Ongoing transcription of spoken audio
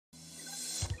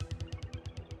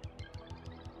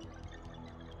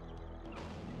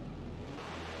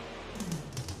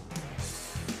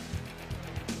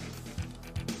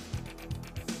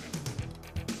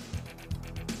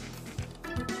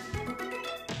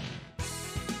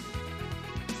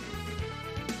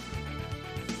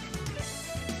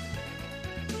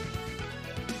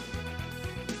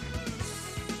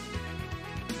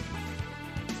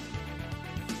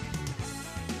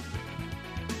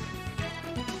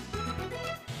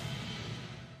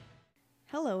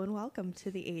welcome to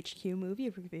the HQ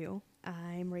Movie Review.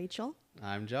 I'm Rachel.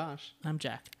 I'm Josh. I'm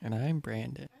Jack. And I'm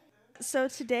Brandon. So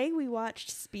today we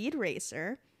watched Speed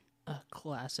Racer. A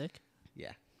classic.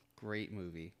 Yeah, great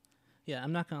movie. Yeah,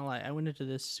 I'm not going to lie. I went into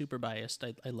this super biased.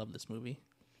 I love this movie.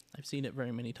 I've seen it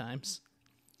very many times.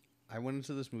 I went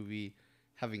into this movie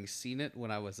having seen it when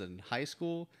I was in high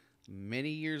school many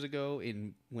years ago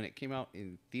when it came out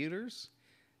in theaters.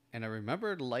 And I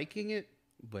remembered liking it,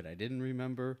 but I didn't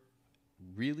remember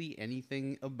really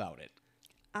anything about it.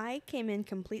 I came in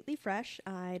completely fresh.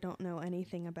 I don't know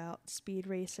anything about Speed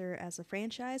Racer as a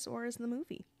franchise or as the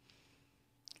movie.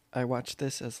 I watched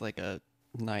this as like a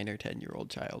 9 or 10-year-old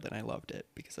child, and I loved it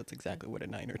because that's exactly what a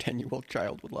 9 or 10-year-old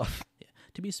child would love. Yeah.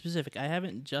 To be specific, I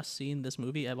haven't just seen this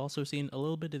movie. I've also seen a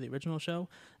little bit of the original show.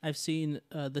 I've seen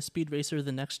the Speed Racer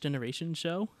The Next Generation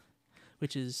show,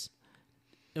 which is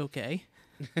okay.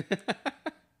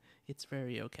 It's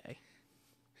very okay.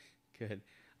 Good.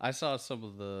 I saw some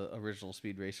of the original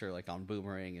Speed Racer like on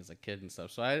Boomerang as a kid and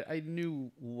stuff, so I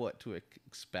knew what to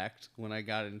expect when I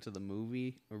got into the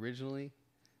movie originally.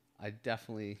 I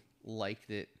definitely liked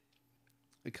it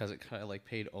because it kind of like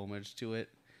paid homage to it,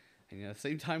 and at the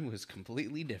same time was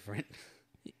completely different.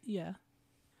 Yeah.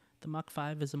 The Mach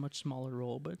 5 is a much smaller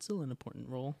role, but it's still an important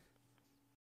role.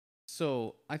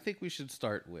 So I think we should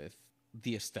start with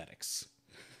the aesthetics.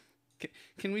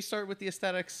 Can we start with the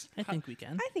aesthetics? I think we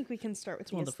can. I think we can start with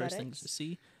It's one of the first things to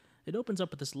see. It opens up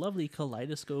with this lovely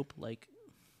kaleidoscope like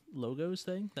logos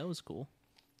thing. That was cool.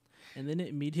 And then it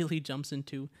immediately jumps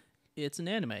into it's an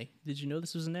anime. Did you know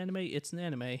this was an anime? It's an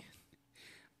anime.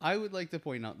 I would like to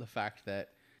point out the fact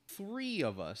that 3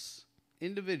 of us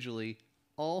individually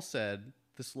all said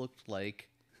this looked like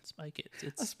Spy Kids. a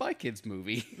It's Spy Kids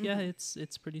movie. yeah,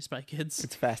 it's pretty Spy Kids.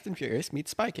 It's Fast and Furious meets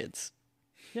Spy Kids.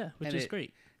 Yeah, which And is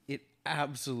great. It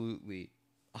absolutely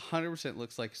 100%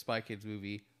 looks like a Spy Kids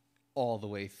movie all the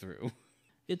way through.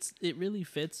 It really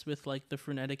fits with like the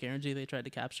frenetic energy they tried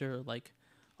to capture, like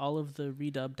all of the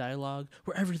redubbed dialogue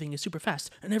where everything is super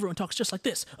fast and everyone talks just like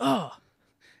this. Oh,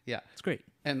 Yeah. it's great.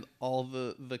 And all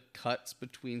the cuts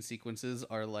between sequences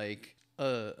are like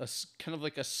kind of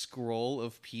like a scroll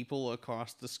of people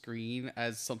across the screen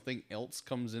as something else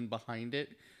comes in behind it.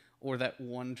 Or that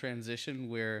one transition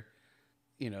where,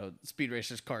 you know, Speed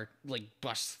Racer's car like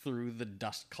busts through the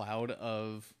dust cloud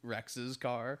of Rex's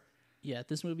car. Yeah,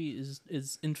 this movie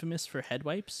is infamous for head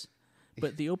wipes,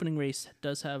 but the opening race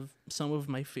does have some of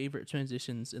my favorite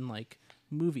transitions in like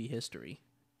movie history.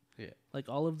 Yeah. Like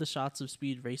all of the shots of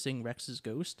Speed racing Rex's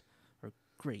ghost are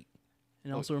great.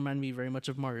 And also remind me very much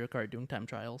of Mario Kart doing time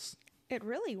trials. It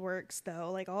really works, though.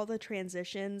 Like, all the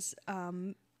transitions,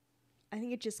 I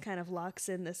think it just kind of locks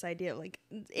in this idea of, like,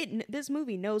 this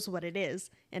movie knows what it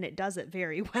is, and it does it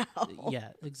very well. Yeah,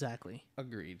 exactly.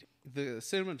 Agreed. The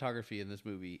cinematography in this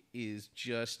movie is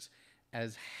just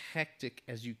as hectic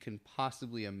as you can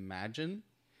possibly imagine.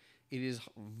 It is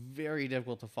very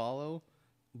difficult to follow,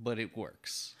 but it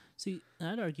works. See,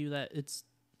 I'd argue that it's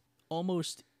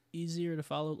almost easier to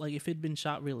follow. Like, if it'd been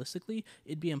shot realistically,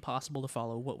 it'd be impossible to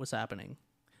follow what was happening.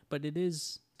 But it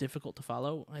is difficult to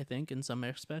follow, I think, in some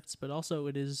aspects. But also,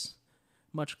 it is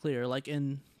much clearer. Like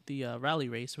in the rally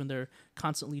race, when they're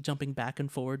constantly jumping back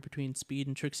and forward between Speed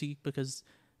and Trixie, because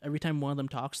every time one of them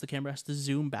talks, the camera has to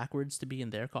zoom backwards to be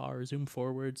in their car, or zoom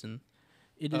forwards, and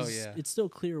it's still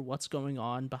clear what's going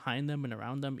on behind them and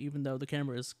around them, even though the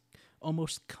camera is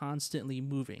almost constantly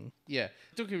moving. Yeah,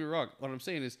 don't get me wrong. What I'm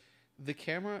saying is the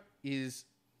camera is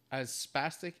as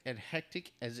spastic and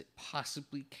hectic as it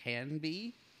possibly can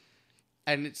be,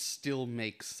 and it still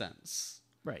makes sense.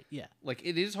 Right, yeah. Like,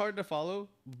 it is hard to follow,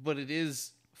 but it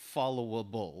is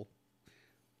followable.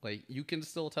 Like, you can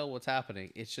still tell what's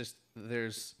happening. It's just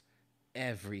there's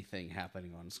everything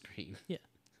happening on screen. Yeah.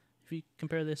 If you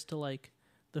compare this to, like,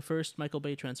 the first Michael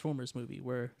Bay Transformers movie,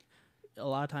 where a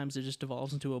lot of times it just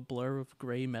devolves into a blur of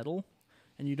gray metal,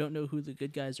 and you don't know who the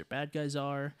good guys or bad guys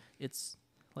are. It's,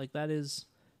 like, that is...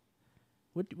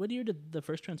 What year did the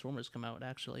first Transformers come out,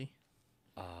 actually?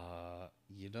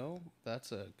 You know,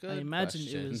 that's a good I imagine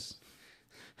question. it was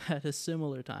at a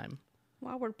similar time.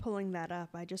 While we're pulling that up,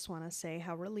 I just want to say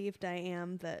how relieved I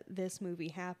am that this movie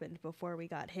happened before we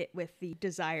got hit with the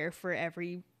desire for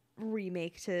every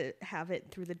remake to have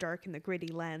it through the dark and the gritty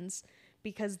lens,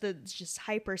 because the just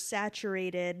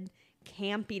hyper-saturated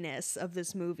campiness of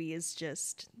this movie is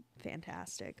just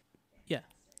fantastic. Yeah.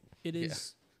 It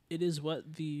is It is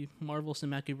what the Marvel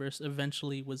Cinematic Universe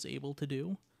eventually was able to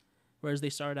do. Whereas they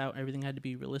started out, everything had to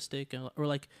be realistic. Or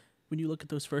like when you look at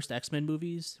those first X-Men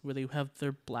movies where they have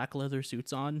their black leather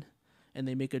suits on and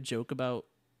they make a joke about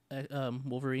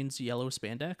Wolverine's yellow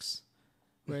spandex,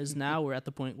 Whereas now we're at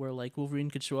the point where like Wolverine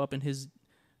could show up in his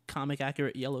comic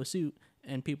accurate yellow suit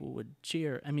and people would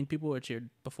cheer. I mean, people would cheer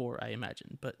before, I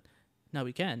imagine, but now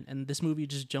we can. And this movie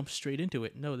just jumps straight into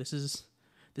it. No, this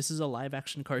is a live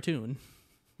action cartoon.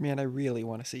 Man, I really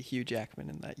want to see Hugh Jackman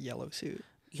in that yellow suit.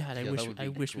 God, Yeah, that would be I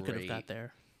wish we could have great. got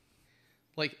there.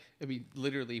 Like, I mean,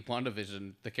 literally,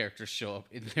 WandaVision, the characters show up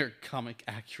in their comic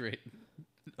accurate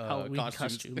Halloween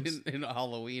costumes. In a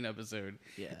Halloween episode.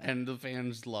 Yeah. And the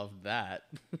fans loved that.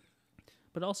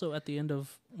 But also at the end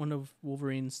of one of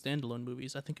Wolverine's standalone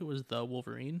movies, I think it was The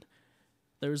Wolverine,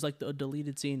 there was like a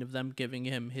deleted scene of them giving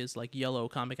him his like yellow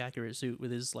comic accurate suit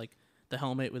with his like the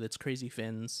helmet with its crazy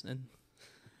fins, and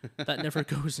that never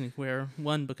goes anywhere.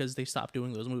 One, because they stopped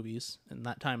doing those movies in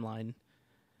that timeline,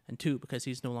 and two, because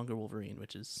he's no longer Wolverine,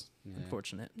 which is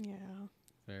unfortunate. Yeah.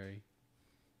 Very.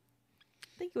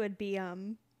 I think it would be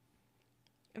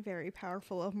very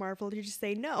powerful of Marvel to just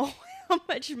say, no, how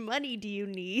much money do you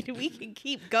need? We can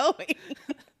keep going.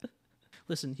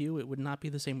 Listen, Hugh, it would not be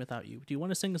the same without you. Do you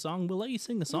want to sing a song? We'll let you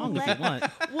sing a song if you want.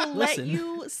 We'll Listen. let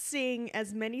you sing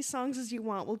as many songs as you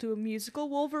want. We'll do a musical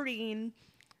Wolverine.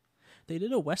 They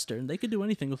did a Western. They could do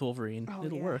anything with Wolverine. Oh,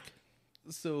 It'll yeah. work.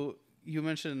 So, you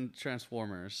mentioned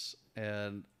Transformers,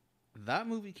 and that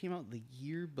movie came out the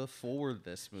year before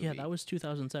this movie. Yeah, that was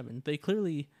 2007. They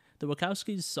clearly, the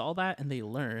Wachowskis saw that and they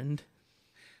learned.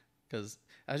 Because,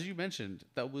 as you mentioned,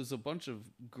 that was a bunch of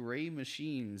gray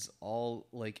machines all,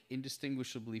 like,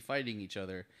 indistinguishably fighting each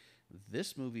other.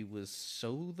 This movie was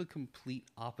so the complete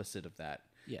opposite of that.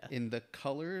 Yeah. And the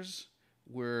colors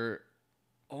were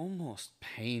almost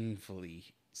painfully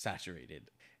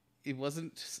saturated. It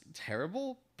wasn't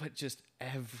terrible, but just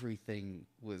everything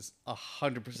was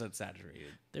 100% saturated.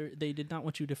 They did not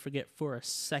want you to forget for a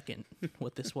second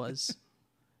what this was.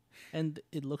 And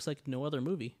it looks like no other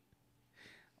movie.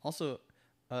 Also,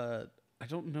 I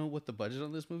don't know what the budget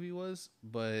on this movie was,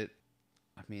 but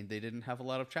I mean, they didn't have a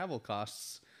lot of travel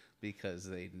costs because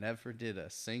they never did a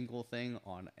single thing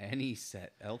on any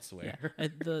set elsewhere. Yeah.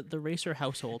 The Racer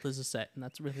household is a set, and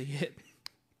that's really it.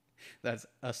 That's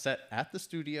a set at the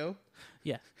studio.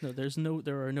 Yeah, no,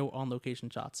 there are no on location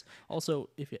shots. Also,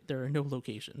 there are no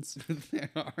locations.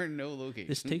 There are no locations.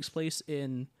 This takes place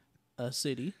in a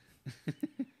city,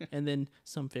 and then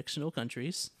some fictional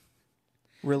countries.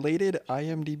 Related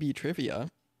IMDb trivia.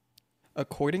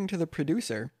 According to the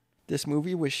producer, this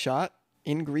movie was shot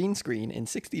in green screen in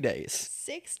 60 days.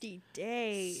 60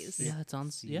 days. Yeah, that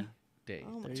sounds yeah. Day.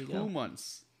 Oh my There you 2 go.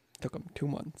 months. Took them 2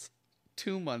 months.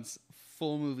 2 months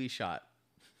full movie shot.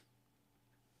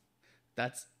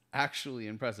 That's actually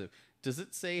impressive. Does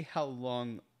it say how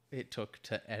long it took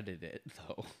to edit it,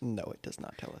 though? No, it does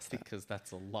not tell us that. Because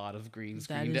that's a lot of green That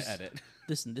screen is- to edit.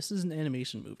 Listen, this is an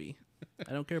animation movie.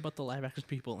 I don't care about the live action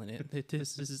people in it.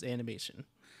 This is animation.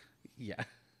 Yeah.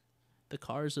 The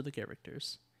cars are the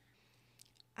characters.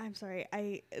 I'm sorry.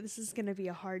 This is going to be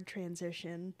a hard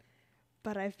transition,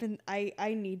 but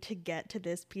I need to get to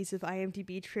this piece of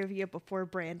IMDb trivia before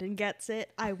Brandon gets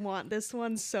it. I want this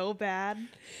one so bad.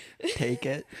 Take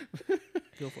it.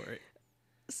 Go for it.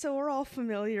 So we're all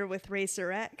familiar with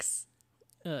Racer X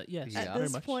Yes, Yeah. at very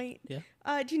this much. point.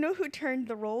 Yeah. Do you know who turned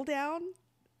the roll down?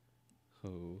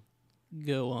 Who?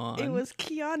 Go on. It was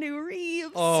Keanu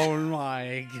Reeves. Oh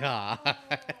my god.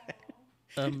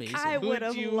 amazing. I Would would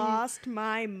have you- lost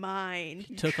my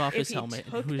mind. Took off if his he helmet.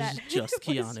 took It was that- just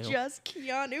it was Keanu. just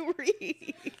Keanu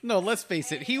Reeves. No, let's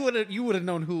face it. You would have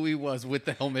known who he was with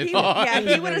the helmet He, on. yeah, he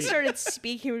would have Right. started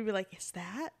speaking. We'd be like, "Is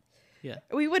that?" Yeah.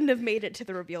 We wouldn't have made it to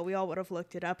the reveal. We all would have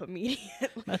looked it up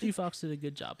immediately. Matthew Fox did a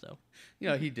good job, though.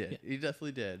 Yeah, he did. He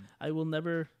definitely did.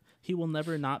 He will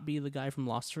never not be the guy from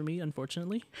Lost for me,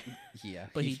 unfortunately. Yeah.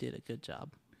 But he did a good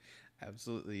job.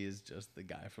 absolutely is just the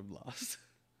guy from Lost.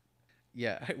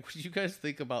 Yeah, what do you guys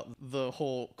think about the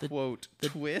whole quote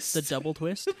twist? The double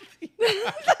twist.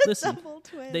 Listen, Double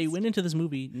twist. they went into this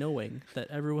movie knowing that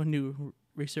everyone knew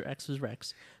Racer X was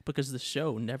Rex because the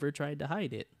show never tried to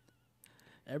hide it.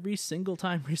 Every single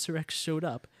time Racer X showed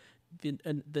up,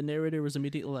 the narrator was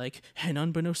immediately like, and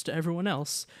unbeknownst to everyone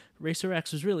else, Racer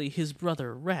X was really his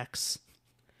brother Rex.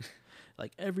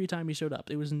 Like every time he showed up,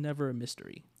 it was never a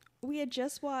mystery. We had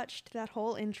just watched that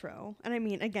whole intro. And I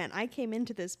mean, again, I came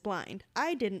into this blind.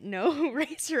 I didn't know who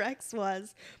Racer X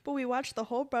was, but we watched the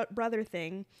whole brother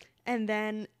thing. And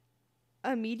then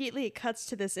immediately it cuts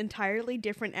to this entirely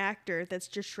different actor that's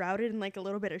just shrouded in like a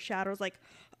little bit of shadows. Like,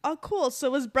 oh, cool.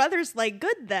 So his brother's like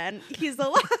good then. He's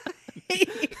alive.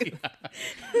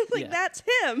 Like, Yeah. that's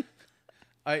him.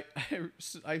 I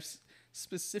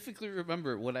specifically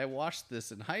remember when I watched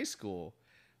this in high school.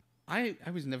 I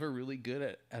was never really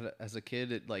good at as a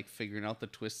kid at like figuring out the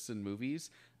twists in movies,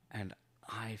 and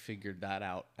I figured that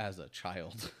out as a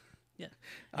child. Yeah.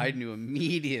 I knew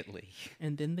immediately.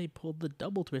 And then they pulled the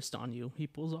double twist on you. He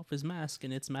pulls off his mask,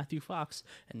 and it's Matthew Fox.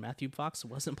 And Matthew Fox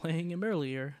wasn't playing him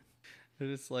earlier.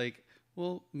 And it's like,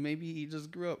 well, maybe he just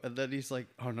grew up. And then he's like,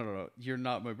 oh, no, you're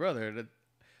not my brother. And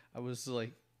I was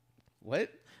like,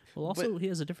 what? Well, also, he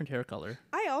has a different hair color.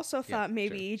 I also thought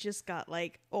maybe sure. he just got,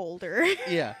 like, older.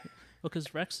 Yeah.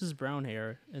 Because Rex has brown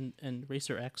hair, and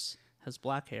Racer X has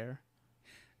black hair.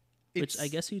 Which I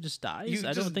guess he just dies. You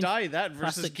I just don't think dye that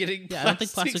versus getting I don't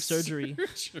think plastic surgery.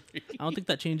 I don't think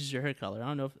that changes your hair color. I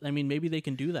don't know if, I mean, maybe they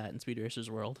can do that in Speed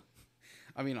Racer's world.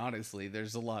 I mean, honestly,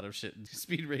 there's a lot of shit in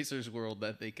Speed Racer's world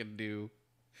that they can do.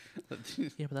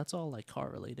 Yeah, but that's all like car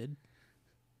related.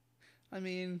 I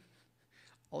mean,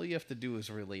 all you have to do is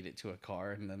relate it to a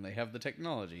car, and then they have the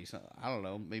technology. So I don't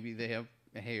know. Maybe they have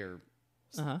hair.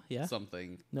 Yeah.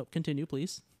 Something. No, continue,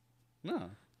 please.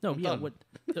 No. No, I'm yeah. done. What?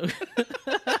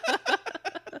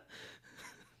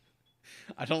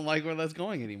 I don't like where that's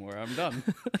going anymore. I'm done.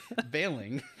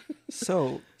 Bailing.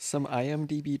 So, some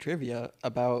IMDb trivia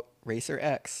about Racer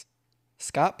X.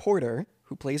 Scott Porter,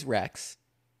 who plays Rex,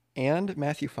 and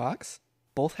Matthew Fox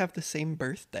both have the same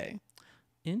birthday.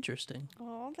 Interesting.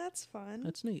 Oh, that's fun.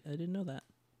 That's neat. I didn't know that.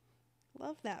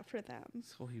 Love that for them.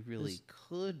 So he really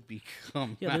could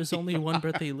become. Yeah, there's Matthew only one Fox.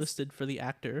 birthday listed for the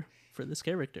actor for this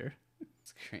character.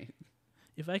 It's great.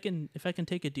 If I can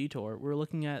take a detour, we're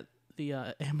looking at the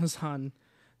Amazon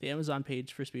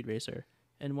page for Speed Racer,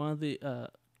 and one of the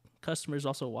customers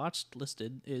also watched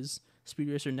listed is Speed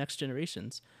Racer Next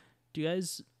Generations. Do you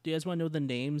guys want to know the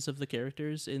names of the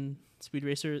characters in Speed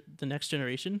Racer The Next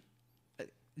Generation?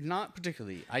 Not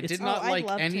particularly. I It's- did not I'd like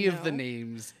love to any of the know.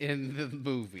 names in the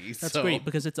movie. That's so. great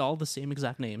because it's all the same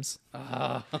exact names.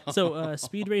 So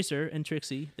Speed Racer and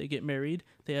Trixie, they get married.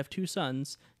 They have 2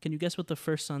 sons. Can you guess what the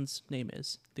first son's name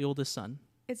is? The oldest son.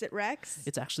 Is it Rex?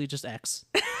 It's actually just X.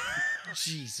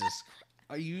 Jesus Christ.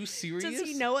 Are you serious? Does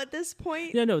he know at this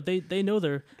point? Yeah, no, they know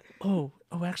they're. Oh,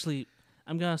 actually,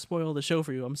 I'm gonna spoil the show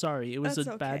for you. I'm sorry. It was That's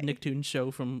a bad okay. Nicktoons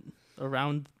show from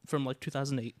like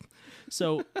 2008.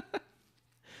 So,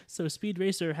 so Speed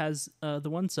Racer has the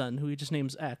one son who he just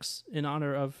names X in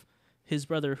honor of his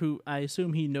brother, who I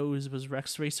assume he knows was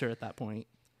Rex Racer at that point.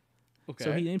 Okay.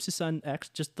 So he names his son X,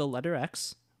 just the letter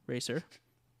X, Racer.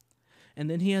 And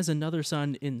then he has another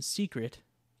son in secret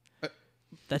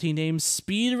that he names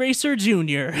Speed Racer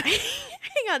Jr.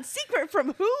 Hang on, secret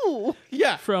from who?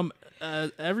 yeah. from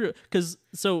because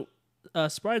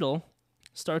Spritle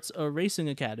starts a racing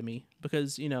academy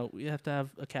because we have to have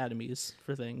academies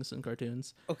for things in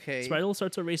cartoons. Okay. Spritle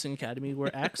starts a racing academy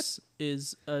where X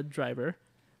is a driver.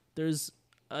 There's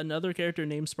another character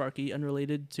named Sparky,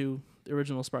 unrelated to the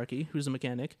original Sparky, who's a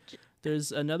mechanic.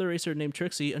 There's another racer named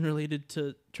Trixie, unrelated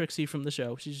to Trixie from the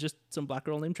show. She's just some black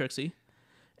girl named Trixie.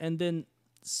 And then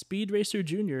Speed Racer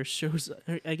Jr. shows.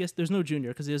 I guess there's no Junior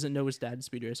because he doesn't know his dad's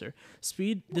Speed Racer.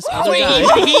 This other guy.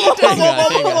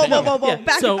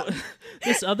 Back So up.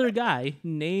 this other guy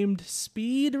named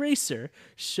Speed Racer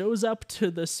shows up to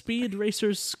the Speed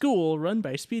Racer's school run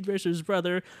by Speed Racer's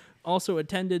brother, also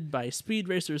attended by Speed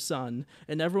Racer's son,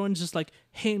 and everyone's just like,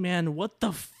 "Hey man, what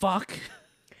the fuck?"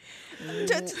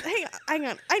 Hang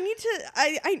on. I need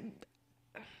to.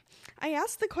 I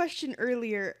asked the question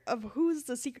earlier of who's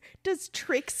the secret. Does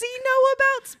Trixie know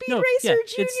about Speed Racer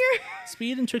Jr.?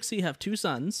 Speed and Trixie have 2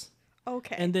 sons,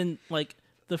 Okay. and then like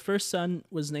the first son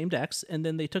was named X, and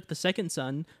then they took the second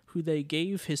son, who they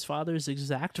gave his father's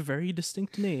exact, very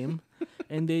distinct name,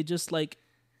 and they just like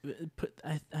put.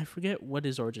 I forget what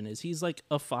his origin is. He's like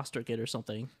a foster kid or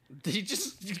something. They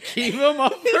just gave him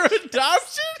up for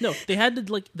adoption? No, they had to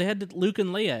Luke and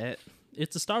Leia it.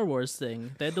 It's a Star Wars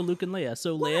thing. They had to Luke and Leia.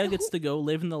 So Leia gets to go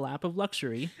live in the lap of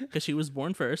luxury because she was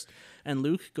born first, and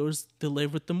Luke goes to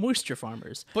live with the moisture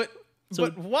farmers.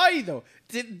 But why though?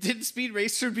 Did Speed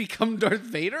Racer become Darth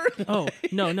Vader? Oh,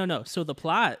 no. So the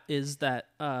plot is that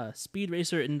Speed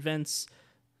Racer invents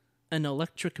an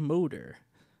electric motor,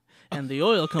 and the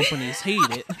oil companies hate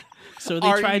it. So they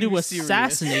Are try to you serious?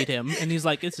 assassinate him, and he's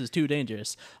like, "This is too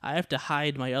dangerous. I have to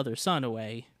hide my other son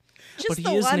away." Just But the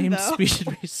he is one, named though. Speed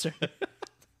Racer.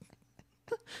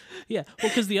 Yeah, well,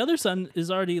 because the other son is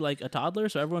already like a toddler,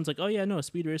 so everyone's like, "Oh yeah, no,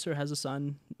 Speed Racer has a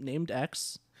son named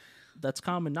X." That's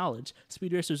common knowledge.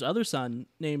 Speed Racer's other son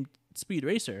named Speed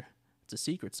Racer. It's a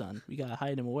secret son. We gotta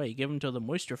hide him away. Give him to the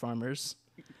moisture farmers.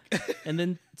 And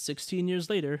then 16 years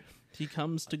later, he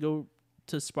comes to go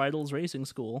to Spritle's racing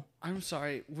school. I'm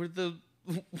sorry. Were the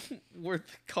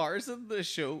cars in the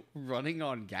show running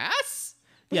on gas?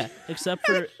 Yeah, except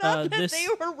for That this. they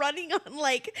were running on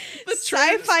like The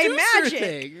sci-fi transducer magic.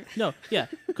 thing. No, yeah,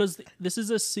 because this is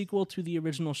a sequel to the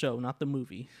original show, not the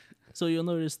movie. So you'll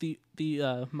notice the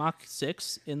Mach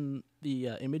 6 in the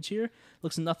image here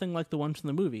looks nothing like the one from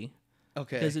the movie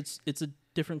Okay. because it's a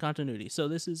different continuity. So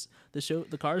this is the show.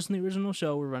 The cars in the original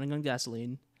show were running on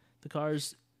gasoline. The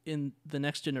cars in the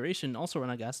next generation also run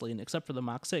on gasoline, except for the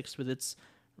Mach 6 with its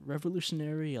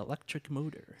revolutionary electric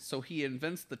motor. So he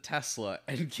invents the Tesla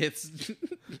and gets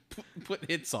put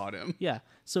hits on him. Yeah.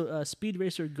 So Speed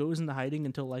Racer goes into hiding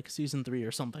until like season 3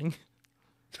 or something.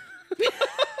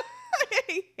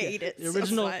 I hate it. The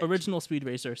so much. original Speed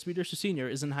Racer Senior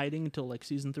is in hiding until like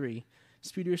season 3.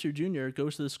 Speed Racer Junior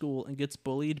goes to the school and gets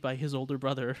bullied by his older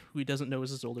brother, who he doesn't know is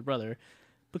his older brother.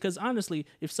 Because honestly,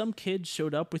 if some kid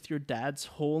showed up with your dad's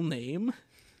whole name,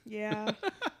 Yeah.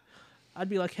 I'd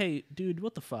be like, "Hey, dude,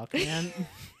 what the fuck, man?"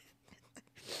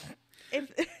 If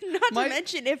not to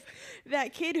mention if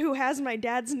that kid who has my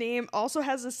dad's name also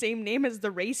has the same name as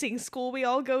the racing school we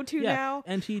all go to now,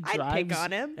 and he drives I'd pick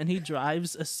on him. and he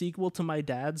drives a sequel to my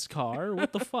dad's car.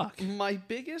 What the fuck? My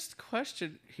biggest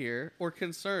question here, or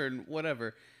concern,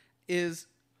 whatever, is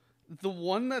the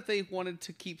one that they wanted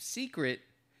to keep secret.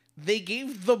 They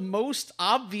gave the most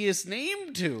obvious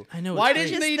name to. I know, Why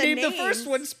it's didn't great. they Just the name the first names.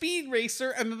 one Speed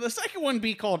Racer and then the second one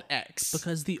be called X?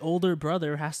 Because the older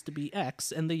brother has to be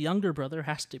X and the younger brother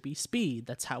has to be Speed.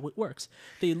 That's how it works.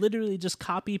 They literally just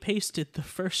copy pasted the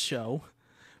first show,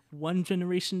 one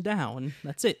generation down.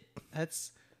 That's it.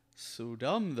 That's so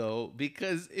dumb, though,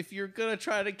 because if you're gonna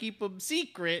try to keep them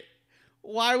secret,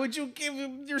 why would you give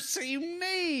him your same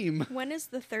name? When is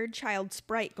the third child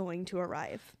Sprite going to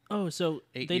arrive? Oh, so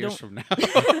 8 they years don't. from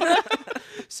now.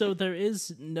 So there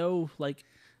is no like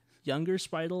younger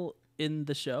Spritle in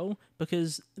the show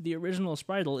because the original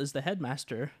Spritle is the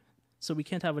headmaster. So we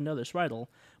can't have another Spritle,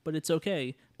 but it's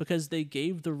okay because they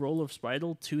gave the role of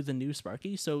Spritle to the new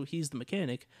Sparky, so he's the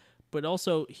mechanic. But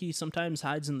also he sometimes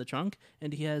hides in the trunk,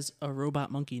 and he has a robot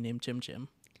monkey named Chim Chim.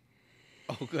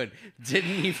 Oh, good.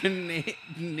 Didn't even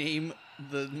name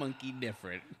the monkey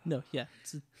different. No, yeah,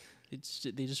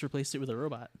 they just replaced it with a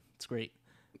robot. It's great.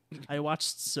 I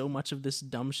watched so much of this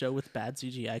dumb show with bad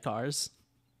CGI cars.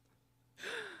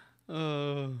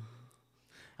 Oh.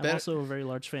 I'm That- also a very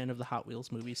large fan of the Hot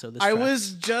Wheels movie, so this I tracks.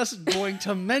 was just going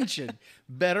to mention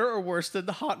better or worse than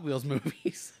the Hot Wheels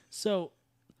movies. So,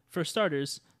 for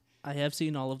starters, I have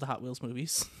seen all of the Hot Wheels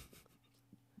movies.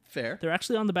 Fair. They're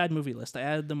actually on the bad movie list. I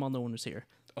added them on the one who's here.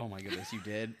 Oh my goodness, you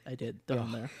did. I did. They're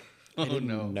on there. Oh I didn't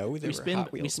no. know there were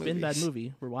Hot Wheels we spin bad movies.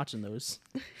 movie. We're watching those.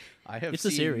 I have It's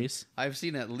a series. I've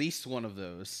seen at least one of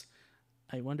those.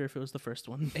 I wonder if it was the first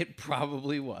one. It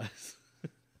probably was.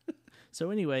 So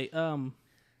anyway,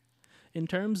 in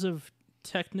terms of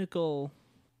technical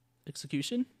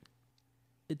execution,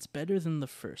 it's better than the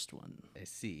first one. I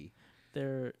see.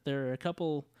 There are a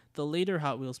couple. The later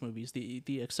Hot Wheels movies, the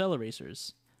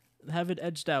Acceleracers, have it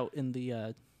edged out in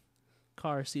the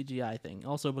car CGI thing.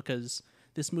 Also because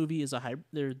this movie is a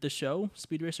hybrid. The show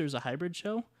Speed Racer is a hybrid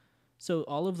show, so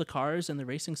all of the cars and the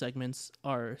racing segments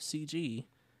are CG,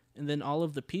 and then all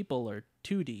of the people are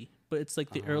 2D. But it's like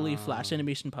the early Flash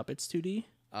animation puppets 2D.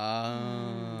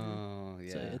 Oh,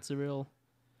 yeah. So it's a real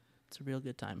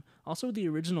good time. Also, the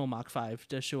original Mach 5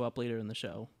 does show up later in the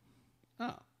show.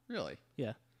 Oh, really?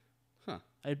 Yeah. Huh.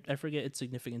 I forget its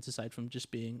significance aside from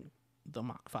just being the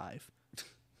Mach 5.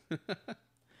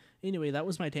 Anyway, that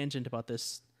was my tangent about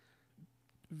this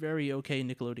very okay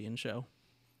Nickelodeon show.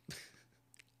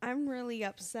 I'm really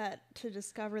upset to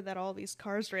discover that all these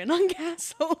cars ran on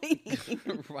gasoline.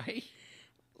 Right?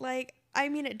 Like, I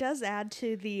mean, it does add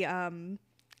to the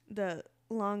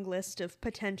long list of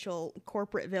potential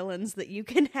corporate villains that you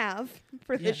can have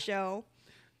for the Yeah. show.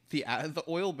 The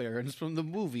oil barons from the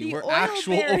movie The were oil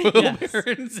actual barons. oil Yes.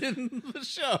 barons in the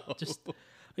show. Just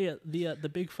yeah, the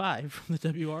Big Five from the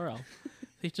WRL.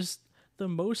 They just the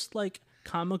most like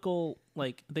comical,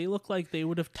 like they look like they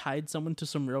would have tied someone to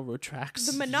some railroad tracks.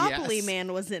 The Monopoly Yes.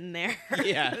 Man was in there.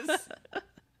 Yes.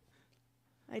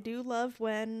 I do love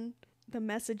when the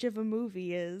message of a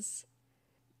movie is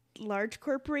large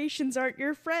corporations aren't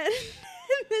your friend.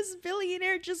 This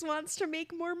billionaire just wants to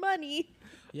make more money.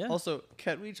 Yeah. Also,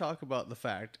 can we talk about the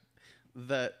fact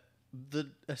that the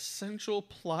essential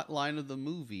plot line of the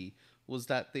movie was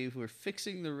that they were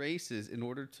fixing the races in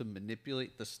order to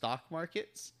manipulate the stock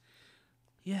markets?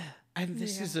 Yeah. And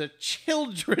this Yeah. is a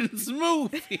children's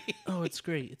movie. Oh, it's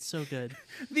great. It's so good.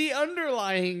 The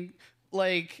underlying,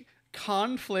 like,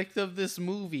 conflict of this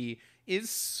movie is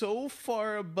so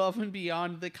far above and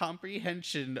beyond the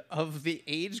comprehension of the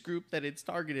age group that it's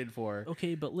targeted for.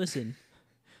 Okay, but listen.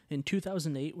 in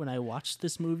 2008 when I watched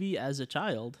this movie as a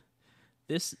child,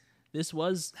 this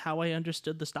was how I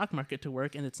understood the stock market to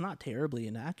work, and it's not terribly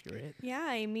inaccurate. Yeah,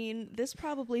 I mean, this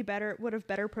probably would have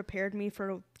better prepared me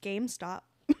for GameStop.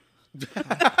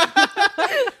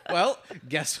 Well,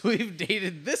 guess we've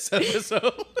dated this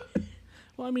episode.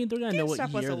 Well, I mean, they're gonna know what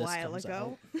GameStop was year a this while comes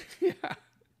ago.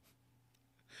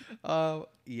 out.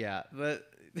 Yeah, but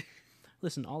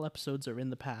Listen, all episodes are in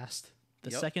the past. The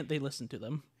Yep. second they listen to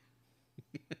them.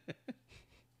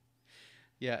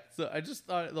 yeah. So I just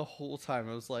thought the whole time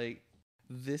I was like,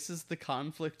 this is the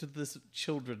conflict of this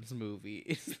children's movie.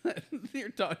 Is that they're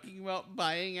talking about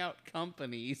buying out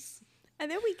companies. And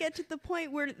then we get to the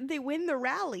point where they win the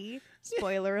rally.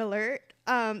 Spoiler alert.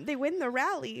 They win the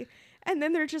rally. And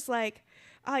then they're just like,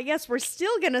 yes, we're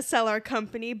still going to sell our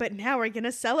company, but now we're going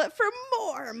to sell it for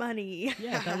more money.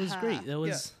 Yeah, that was great. That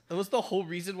was That was the whole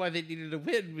reason why they needed to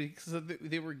win, because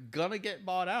they were gonna get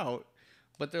bought out,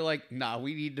 but they're like, nah,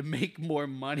 we need to make more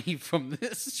money from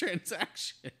this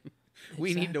transaction.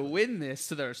 We need to win this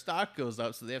so that our stock goes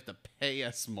up, so they have to pay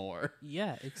us more.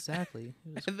 yeah, exactly.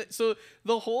 It was And so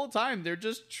the whole time they're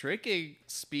just tricking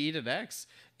Speed and X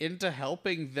into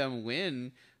helping them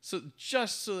win, so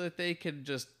just so that they can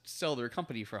just sell their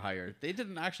company for higher. They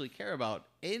didn't actually care about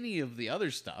any of the other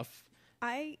stuff.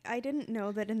 I didn't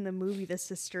know that in the movie the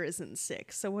sister isn't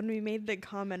sick. So when we made the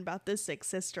comment about the sick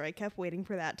sister, I kept waiting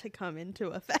for that to come into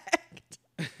effect.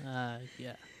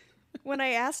 yeah. When I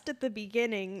asked at the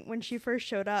beginning, when she first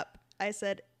showed up, I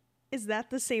said, "Is that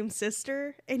the same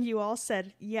sister?" And you all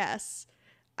said yes.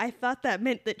 I thought that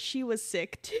meant that she was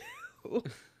sick too.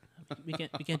 We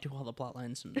can't do all the plot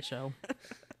lines from the show.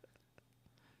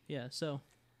 Yeah, so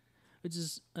which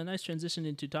is a nice transition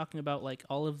into talking about like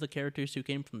all of the characters who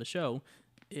came from the show.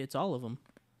 It's all of them.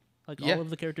 Like Yeah. all of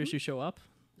the characters who show up,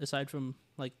 aside from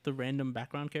like the random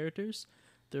background characters,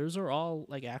 those are all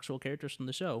like actual characters from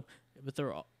the show, but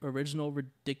they're all original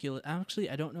ridiculous. Actually,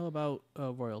 I don't know about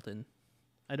Royalton.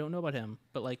 I don't know about him,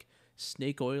 but like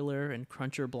Snake Oiler and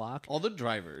Cruncher Block. All the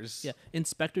drivers. Yeah,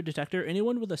 Inspector Detector,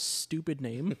 anyone with a stupid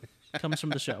name comes from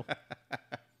the show.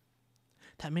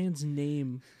 That man's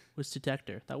name was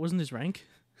Detector. That wasn't his rank.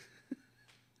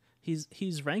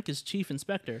 His rank is Chief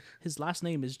Inspector. His last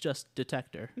name is just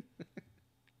Detector.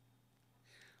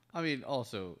 I mean,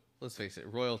 also, let's face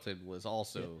it, Royalton was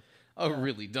also a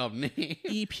really dumb name.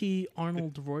 E.P.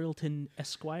 Arnold Royalton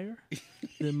Esquire.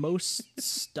 The most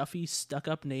stuffy,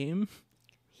 stuck-up name.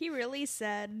 He really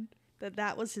said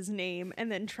that was his name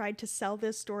and then tried to sell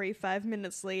this story 5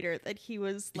 minutes later that he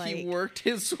was like... He worked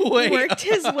his way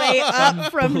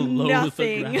up from Below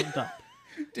nothing. the ground up.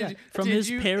 Did From did his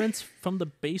you- parents, from the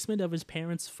basement of his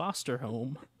parents' foster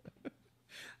home.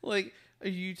 Like, are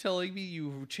you telling me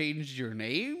you changed your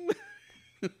name?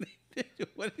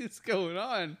 What is going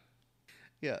on?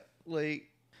 Yeah, like,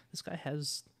 This guy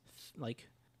has, like,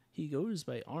 he goes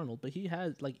by Arnold, but he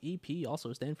has, like, EP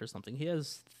also stand for something. He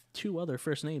has 2 other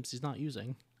first names he's not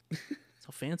using. That's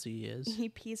how fancy he is.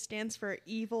 EP stands for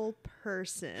evil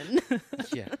person.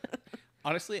 yeah.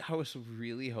 Honestly, I was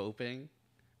really hoping,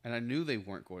 and I knew they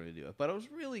weren't going to do it, but I was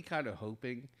really kind of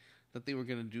hoping that they were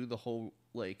going to do the whole,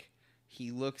 like, he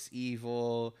looks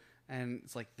evil, and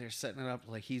it's like they're setting it up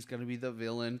like he's going to be the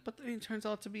villain, but then he turns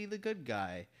out to be the good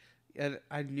guy. And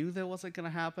I knew that wasn't going to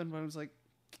happen, but I was like,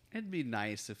 it'd be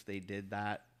nice if they did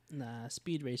that. Nah,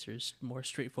 Speed Racer's more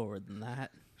straightforward than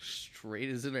that. Straight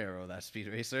as an arrow, that Speed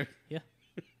Racer. Yeah.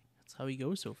 That's how he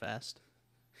goes so fast.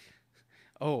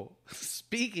 Oh,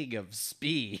 speaking of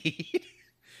speed,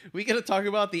 we gonna talk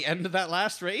about the end of that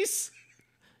last race?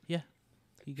 Yeah.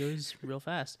 He goes real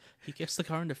fast. He kicks the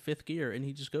car into 5th gear and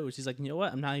he just goes. He's like, you know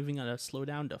what? I'm not even going to slow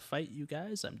down to fight you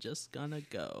guys. I'm just going to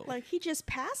go. Like, he just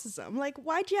passes them. Like,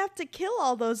 why'd you have to kill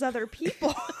all those other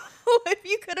people if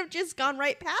you could have just gone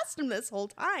right past them this whole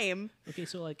time? Okay,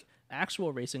 so like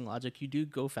actual racing logic, you do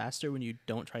go faster when you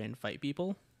don't try and fight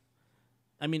people.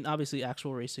 I mean, obviously,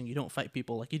 actual racing, you don't fight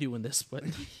people like you do in this, but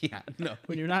Yeah, no.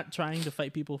 when you're not trying to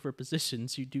fight people for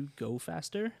positions, you do go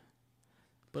faster.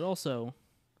 But also,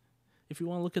 if you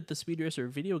want to look at the Speed Racer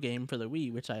video game for the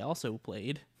Wii, which I also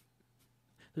played,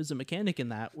 there's a mechanic in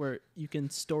that where you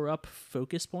can store up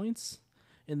focus points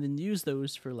and then use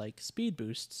those for like speed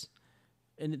boosts,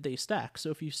 and they stack.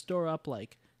 So if you store up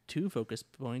like 2 focus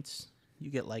points, you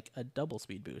get like a double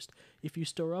speed boost. If you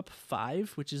store up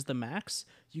 5, which is the max,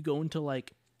 you go into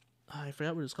like, I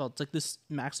forgot what it's called. It's like this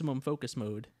maximum focus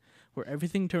mode where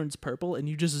everything turns purple and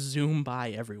you just zoom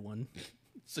by everyone.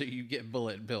 So you get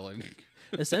bullet billing.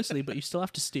 Essentially, but you still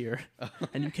have to steer,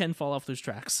 and you can fall off those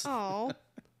tracks. Oh,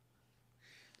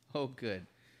 Oh, good.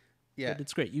 Yeah. But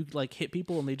it's great. You like hit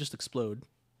people and they just explode.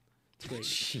 It's great.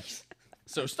 Jeez.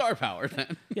 So star power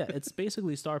then. Yeah, it's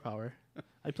basically star power.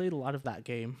 I played a lot of that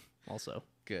game also.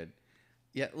 Good.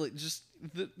 Yeah, like just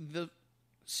the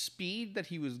speed that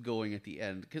he was going at the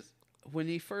end, because when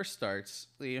he first starts,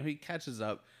 he catches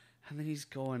up, and then he's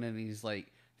going and he's like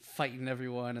fighting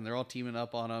everyone, and they're all teaming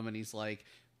up on him, and he's like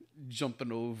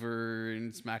jumping over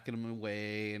and smacking them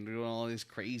away and doing all these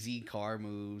crazy car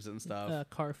moves and stuff.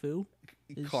 Carfu.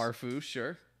 Carfu,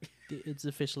 sure. It's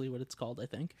officially what it's called, I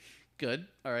think. Good.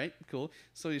 All right, cool.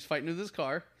 So he's fighting with his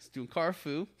car. He's doing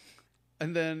Carfu.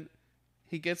 And then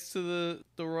he gets to the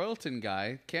Royalton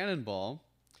guy, Cannonball,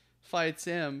 fights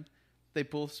him. They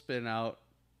both spin out.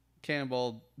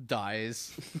 Cannonball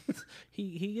dies.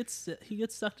 he gets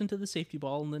sucked into the safety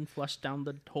ball and then flushed down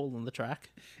the hole in the track.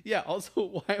 Yeah,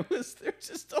 also, why was there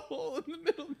just a hole in the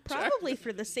middle of the track? Probably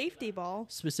for the safety ball.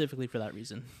 Specifically for that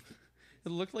reason. It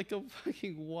looked like a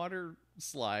fucking water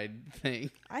slide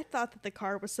thing. I thought that the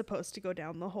car was supposed to go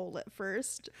down the hole at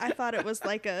first. I thought it was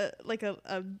like a Like a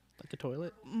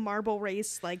toilet? marble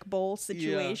race like bowl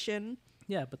situation.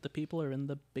 Yeah, but the people are in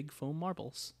the big foam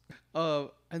marbles.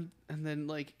 And then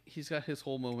like he's got his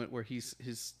whole moment where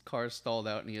his car's stalled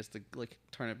out and he has to like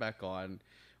turn it back on,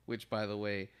 which by the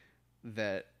way,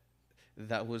 that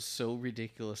was so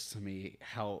ridiculous to me.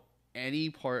 How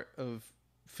any part of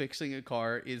fixing a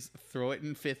car is throw it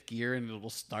in fifth gear and it'll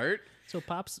start. So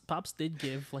Pops did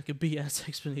give like a BS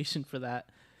explanation for that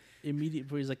immediately.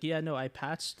 Where he's like, yeah, no, I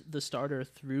patched the starter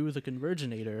through the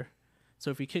converginator.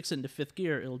 So if he kicks it into fifth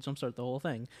gear, it'll jumpstart the whole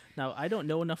thing. Now, I don't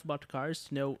know enough about cars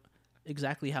to know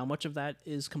exactly how much of that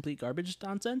is complete garbage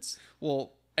nonsense.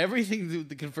 Well, everything through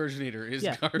the converginator is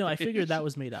garbage. No, I figured that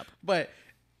was made up. But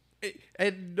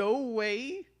in no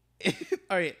way...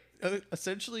 All right,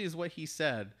 essentially is what he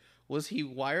said, was he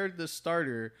wired the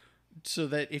starter so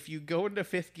that if you go into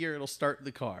fifth gear, it'll start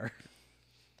the car.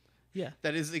 Yeah.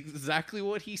 That is exactly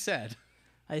what he said.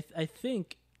 I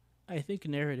think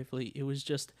narratively it was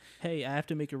just, hey, I have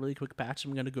to make a really quick patch.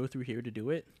 I'm going to go through here to do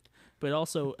it. But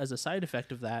also, as a side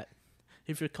effect of that,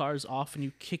 if your car's off and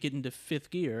you kick it into fifth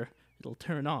gear, it'll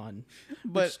turn on.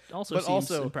 Which also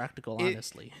seems impractical,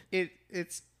 honestly.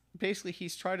 It's basically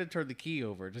he's trying to turn the key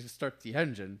over to start the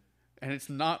engine, and it's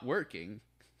not working.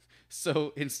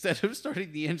 So instead of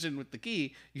starting the engine with the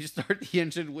key, you start the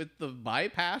engine with the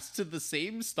bypass to the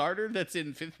same starter that's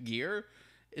in fifth gear.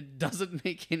 It doesn't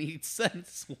make any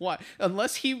sense. Why?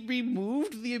 Unless he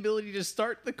removed the ability to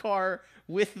start the car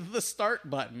with the start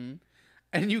button,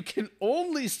 and you can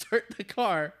only start the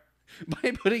car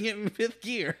by putting it in fifth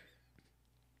gear.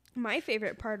 My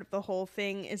favorite part of the whole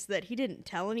thing is that he didn't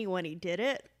tell anyone he did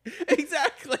it.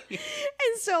 Exactly.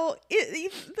 And so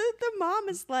the mom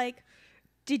is like,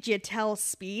 did you tell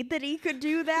Speed that he could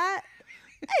do that?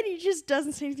 And he just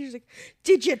doesn't say anything. He's like,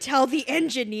 did you tell the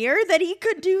engineer that he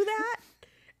could do that?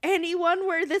 Anyone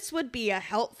where this would be a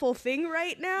helpful thing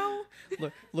right now?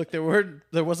 Look, there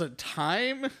wasn't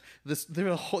time.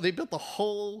 They built the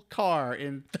whole car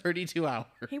in 32 hours.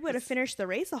 He would have finished the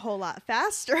race a whole lot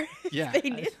faster. Yeah. If they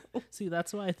knew. See,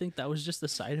 that's why I think that was just the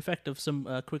side effect of some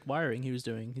quick wiring he was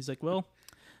doing. He's like, well,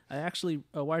 I actually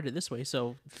wired it this way,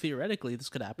 so theoretically this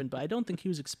could happen, but I don't think he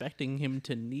was expecting him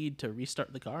to need to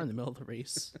restart the car in the middle of the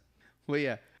race. Well,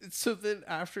 yeah. So then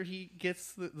after he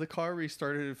gets the car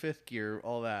restarted in fifth gear,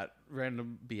 all that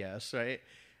random BS, right?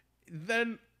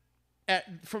 Then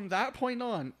from that point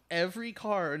on, every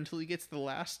car until he gets to the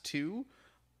last two,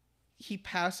 he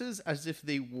passes as if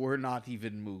they were not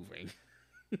even moving.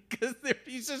 Because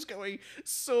he's just going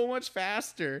so much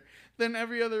faster than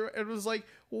every other. It was like,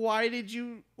 why didn't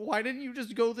you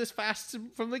just go this fast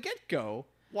from the get-go?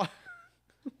 Why?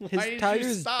 His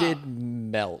tires did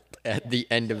melt at the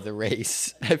end of the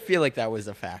race. I feel like that was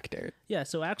a factor. Yeah,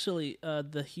 so actually,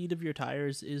 the heat of your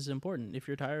tires is important. If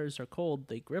your tires are cold,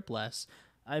 they grip less.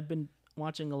 I've been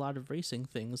watching a lot of racing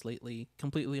things lately,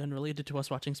 completely unrelated to us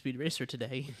watching Speed Racer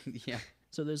today. Yeah.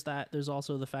 So there's that. There's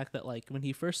also the fact that, like, when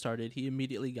he first started, he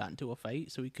immediately got into a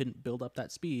fight, so he couldn't build up that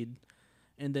speed.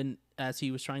 And then as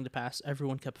he was trying to pass,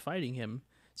 everyone kept fighting him,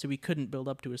 so he couldn't build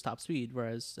up to his top speed.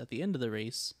 Whereas at the end of the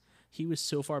race, he was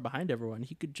so far behind everyone,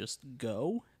 he could just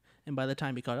go, and by the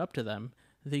time he caught up to them,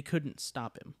 they couldn't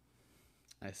stop him.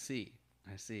 I see.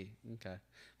 Okay.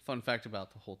 Fun fact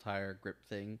about the whole tire grip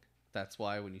thing, that's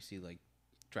why when you see, like,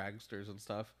 dragsters and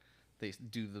stuff, they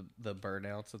do the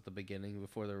burnouts at the beginning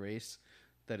before the race.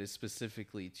 That is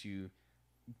specifically to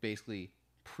basically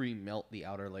pre-melt the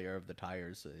outer layer of the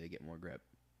tires so they get more grip.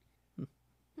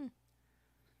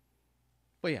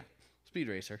 But yeah, Speed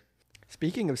Racer.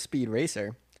 Speaking of Speed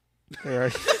Racer, there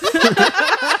are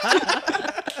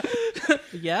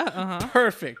Yeah, uh-huh.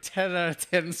 Perfect. 10 out of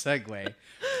 10 segue.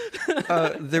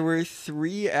 There were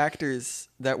 3 actors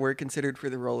that were considered for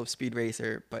the role of Speed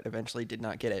Racer, but eventually did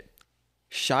not get it.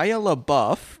 Shia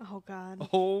LaBeouf, Oh God.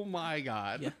 Oh my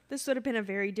god. Yeah. This would have been a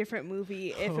very different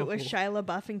movie if it was Oh. Shia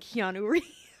LaBeouf and Keanu Reeves.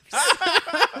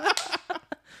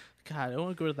 God, I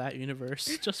want to go to that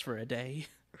universe just for a day.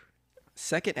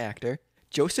 second actor,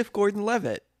 Joseph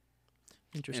Gordon-Levitt.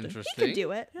 Interesting. He Interesting. could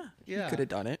do it. Yeah. Yeah. Could have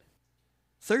done it.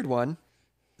 Third one,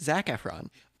 Zac Efron.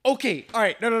 Okay, all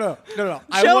right. No.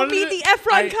 Show me the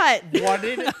Efron cut.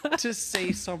 Wanted to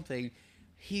say something.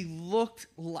 He looked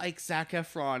like Zac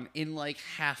Efron in like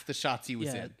half the shots he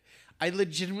was Yeah. in. I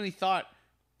legitimately thought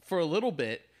for a little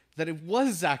bit that it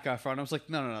was Zac Efron. I was like,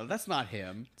 no, that's not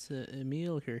him. It's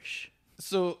Emil Hirsch.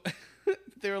 So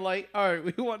they were like, all right,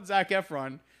 we want Zac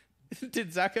Efron.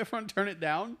 Did Zac Efron turn it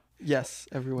down? Yes,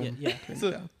 everyone. Yeah. turned it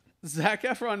So down. Zac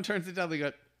Efron turns it down. They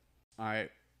go, all right,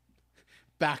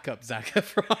 back up, Zac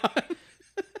Efron.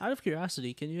 Out of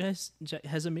curiosity, can you guys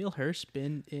has Emil Hirsch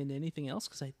been in anything else?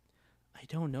 Because I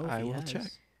don't know if I he will has. check.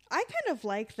 I kind of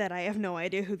like that I have no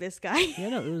idea who this guy is. Yeah,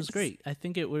 no, it was great. I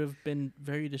think it would have been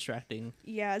very distracting.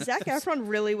 Yeah, Zac Efron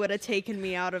really would have taken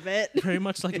me out of it. Very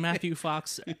much like Matthew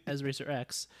Fox as Racer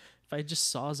X. If I just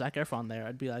saw Zac Efron there,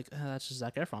 I'd be like, that's just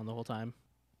Zac Efron the whole time.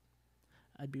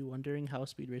 I'd be wondering how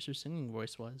Speed Racer's singing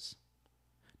voice was.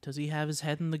 Does he have his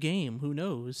head in the game? Who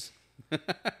knows?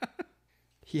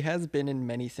 He has been in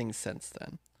many things since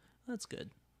then. That's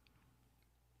good.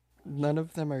 None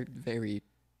of them are very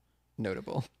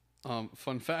notable.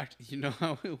 Fun fact, you know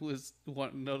how it was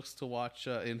noticed to watch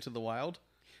Into the Wild?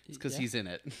 It's because Yeah. he's in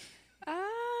it.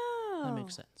 Oh. That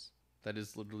makes sense. That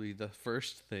is literally the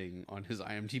first thing on his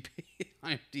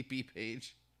IMDb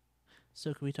page.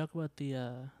 So can we talk about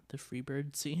the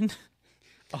Freebird scene?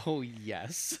 Oh,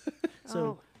 yes.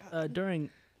 So during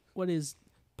what is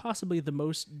possibly the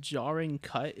most jarring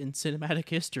cut in cinematic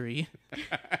history,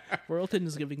 Worlton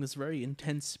is giving this very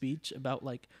intense speech about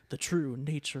like the true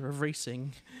nature of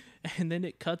racing, and then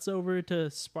it cuts over to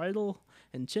Spritle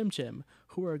and Chim Chim,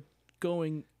 who are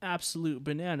going absolute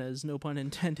bananas, no pun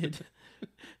intended,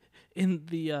 in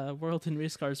the Worlton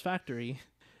Race Cars factory.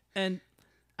 And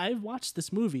I've watched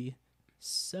this movie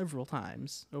several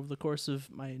times over the course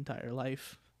of my entire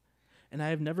life, and I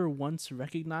have never once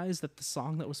recognized that the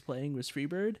song that was playing was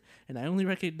Freebird, and I only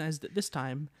recognized it this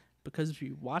time because we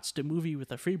watched a movie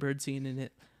with a Freebird scene in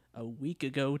it a week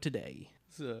ago today.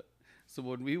 So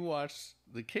when we watched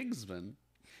The Kingsman,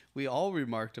 we all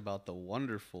remarked about the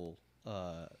wonderful...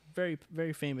 Very,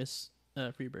 very famous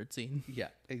Freebird scene. yeah,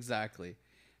 exactly.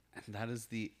 And that is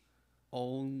the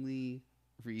only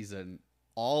reason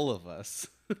all of us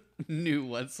knew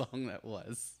what song that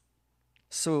was.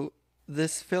 So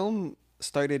this film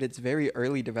started its very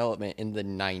early development in the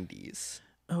 90s.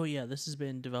 Oh yeah, this has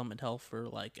been development hell for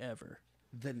like ever.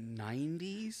 The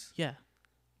 90s? Yeah.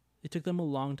 It took them a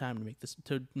long time to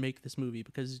make this movie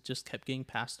because it just kept getting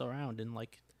passed around and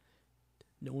like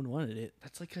no one wanted it.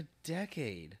 That's like a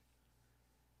decade.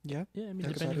 Yeah. Yeah, I mean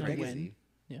That's depending about on a when. Crazy.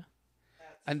 Yeah.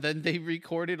 And then they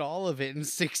recorded all of it in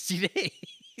 60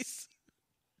 days.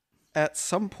 At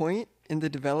some point in the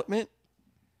development,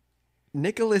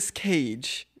 Nicolas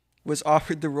Cage was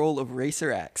offered the role of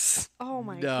Racer X. Oh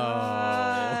my No.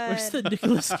 god. Where's the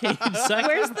Nicolas Cage?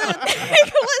 Where's the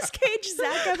Nicolas Cage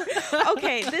Zac Efron?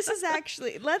 Okay, this is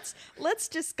actually let's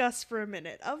discuss for a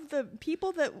minute. Of the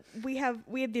people that we have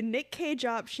the Nick Cage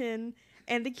option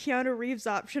and the Keanu Reeves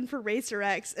option for Racer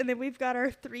X, and then we've got our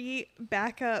 3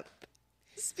 backup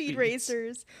speed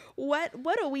racers. What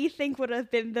do we think would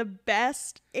have been the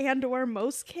best and or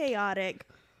most chaotic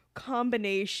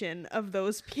combination of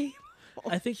those people?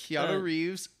 I think Keanu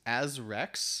Reeves as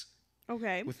Rex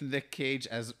Okay. with Nick Cage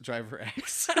as Driver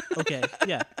X. Okay,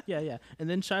 yeah. And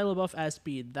then Shia LaBeouf as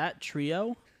Speed. That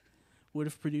trio would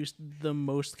have produced the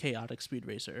most chaotic speed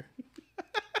racer.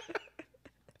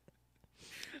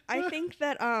 I think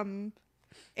that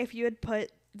if you had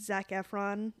put Zac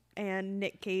Efron and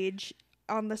Nick Cage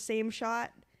on the same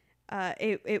shot,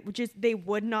 it would just they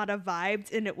would not have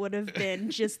vibed, and it would have been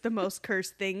just the most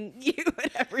cursed thing you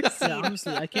would ever Yeah, see.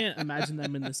 honestly, I can't imagine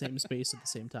them in the same space at the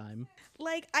same time.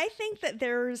 Like, I think that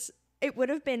it would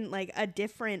have been like a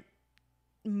different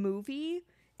movie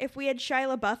if we had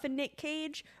Shia LaBeouf and Nick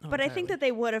Cage, but I think entirely. that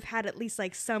they would have had at least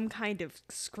like some kind of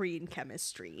screen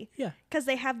chemistry. Yeah. Because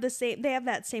they have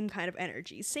that same kind of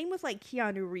energy. Same with like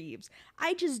Keanu Reeves.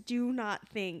 I just do not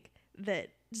think that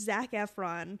Zac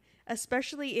Efron,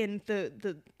 especially in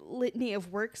the litany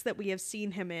of works that we have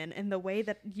seen him in and the way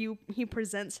that he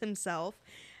presents himself,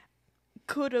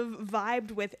 could have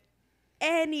vibed with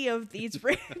any of these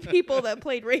people that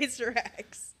played Racer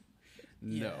X.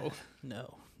 No.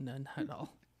 No, none at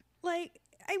all. Like,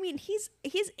 I mean, he's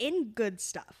in good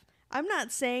stuff. I'm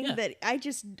not saying Yeah. that I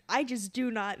just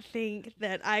do not think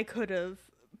that I could have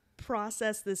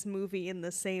processed this movie in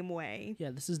the same way.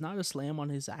 Yeah, this is not a slam on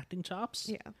his acting chops.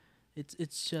 Yeah.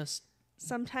 It's just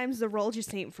Sometimes the role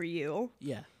just ain't for you.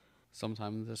 yeah.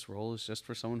 Sometimes this role is just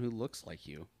for someone who looks like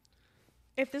you.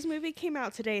 If this movie came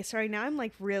out today, sorry, now I'm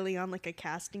like really on like a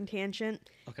casting tangent.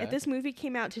 Okay. If this movie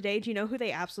came out today, do you know who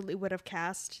they absolutely would have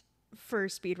cast for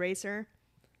Speed Racer?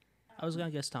 I was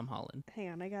gonna guess Tom Holland. Hang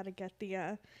on, I gotta get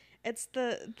the it's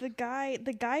the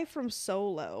guy from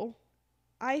Solo.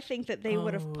 I think that they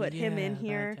would have put him in that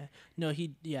here. guy. No,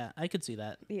 I could see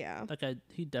that. Yeah. That guy,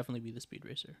 he'd definitely be the Speed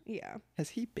Racer. Yeah. Has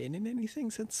he been in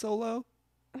anything since Solo?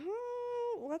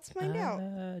 Let's find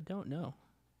out. Don't know.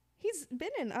 He's been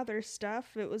in other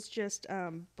stuff. It was just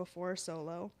before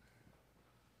Solo.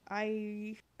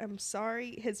 I am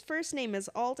sorry. His first name is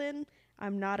Alden.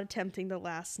 I'm not attempting the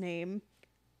last name.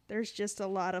 There's just a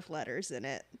lot of letters in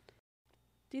it.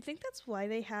 Do you think that's why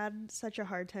they had such a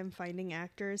hard time finding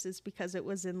actors, is because it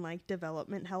was in like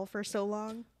development hell for so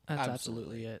long? That's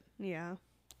Absolutely. absolutely it. Yeah.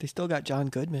 They still got John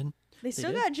Goodman. They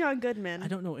still did? got John Goodman. I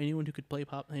don't know anyone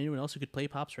else who could play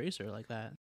Pop's Racer like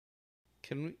that.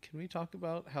 Can we talk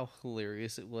about how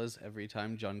hilarious it was every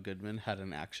time John Goodman had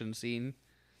an action scene?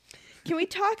 Can we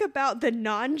talk about the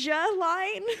Nanja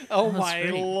line? Oh That's my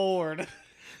great. lord.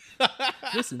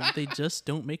 Listen, they just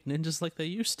don't make ninjas like they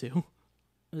used to.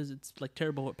 It's like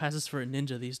terrible what passes for a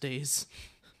ninja these days.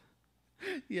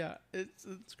 Yeah, It's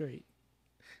great.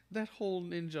 that whole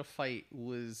ninja fight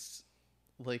was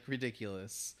like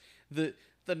ridiculous. The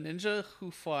ninja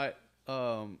who fought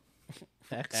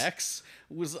X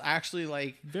was actually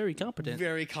like Very competent.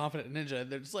 very competent ninja.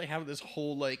 They're just like having this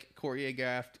whole like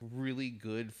choreographed, really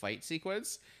good fight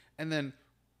sequence, and then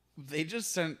they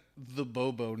just sent the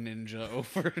Bobo ninja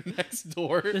over next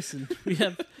door. Listen,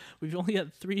 we've only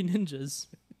got 3 ninjas.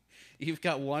 You've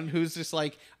got one who's just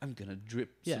like, I'm gonna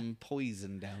drip Yeah. some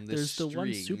poison down this There's the string.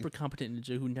 one super competent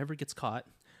ninja who never gets caught.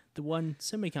 The one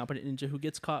semi-competent ninja who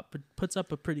gets caught but puts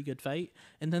up a pretty good fight.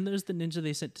 And then there's the ninja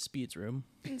they sent to Speed's room.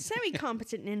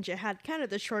 Semi-competent ninja had kind of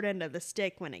the short end of the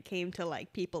stick when it came to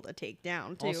like people to take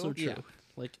down too. Also true. Yeah.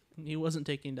 Like, he wasn't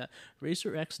taking that.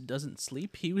 Racer X doesn't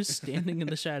sleep. He was standing in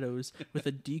the shadows with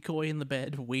a decoy in the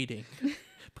bed waiting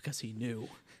because he knew.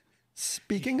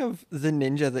 Speaking of the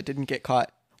ninja that didn't get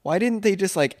caught, why didn't they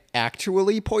just like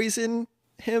actually poison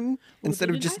him instead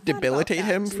they of didn't- just I thought about debilitate that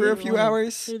him too. for a few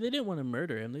hours? They didn't want to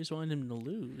murder him. They just wanted him to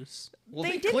lose. Well,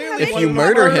 They they didn't clearly have If any you wanted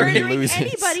murder to him, he murdering loses.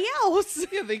 Anybody else?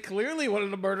 Yeah, they clearly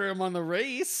wanted to murder him on the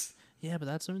race. Yeah, but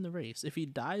that's in the race. If he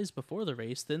dies before the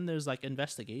race, then there's like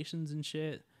investigations and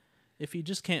shit. If he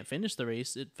just can't finish the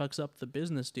race, it fucks up the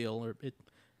business deal, or it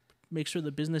makes sure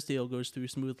the business deal goes through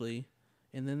smoothly,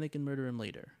 and then they can murder him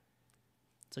later.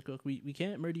 It's like, look, we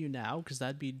can't murder you now because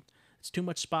it's too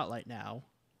much spotlight now.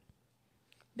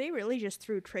 They really just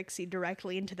threw Trixie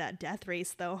directly into that death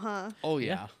race, though, huh? Oh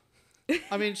yeah.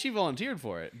 I mean, she volunteered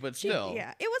for it, but still,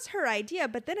 Yeah, it was her idea,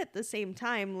 but then at the same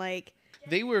time, like,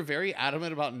 they were very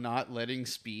adamant about not letting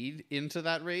Speed into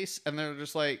that race, and they're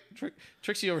just like,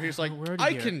 Trixie over here's like, We're already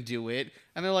I here." can do it,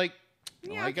 and they're like,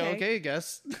 Yeah, like okay. okay, I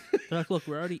guess. They're like, look,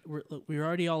 we're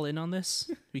already all in on this.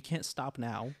 We can't stop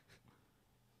now.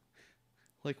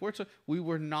 Like we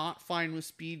were not fine with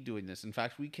Speed doing this. In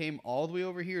fact, we came all the way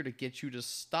over here to get you to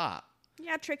stop.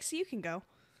 yeah, Trixie, you can go.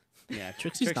 Yeah,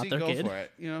 Trixie's not their go kid. for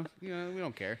it. You know, we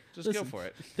don't care. Just Listen, go for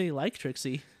it. They like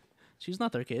Trixie. She's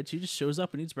not their kid. She just shows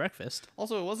up and eats breakfast.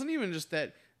 Also, it wasn't even just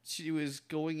that she was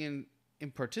going in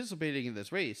and participating in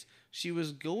this race. She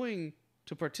was going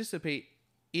to participate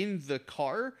in the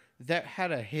car that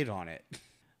had a hit on it.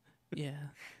 Yeah.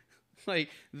 Like,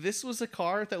 this was a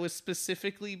car that was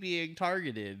specifically being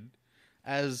targeted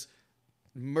as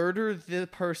murder the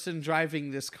person driving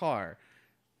this car.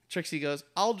 Trixie goes,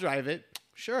 I'll drive it.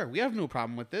 Sure, we have no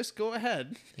problem with this. Go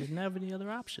ahead. They didn't have any other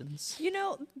options. You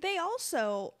know, they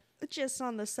also, just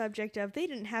on the subject of, they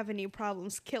didn't have any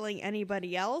problems killing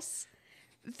anybody else.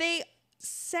 They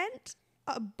sent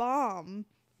a bomb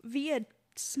via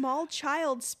small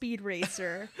child speed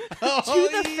racer to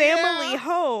the family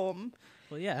home.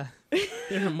 Well, yeah.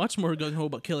 They're much more gung-ho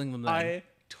about killing them than I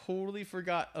totally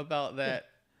forgot about that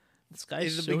this guy in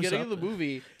the shows beginning up of the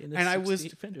movie, in a and I was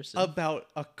 68 Fenderson. about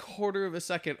a quarter of a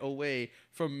second away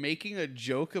from making a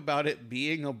joke about it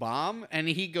being a bomb, and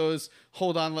he goes,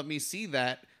 hold on, let me see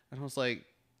that. And I was like,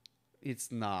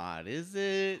 it's not, is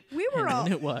it? We were And all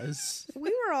then it was. we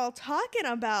were all talking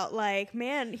about, like,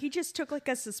 man, he just took like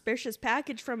a suspicious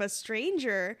package from a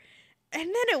stranger, and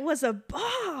then it was a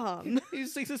bomb. He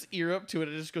just takes his ear up to it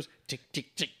and it just goes tick,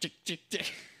 tick, tick, tick, tick,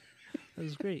 tick. That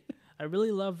was great. I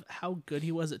really love how good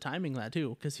he was at timing that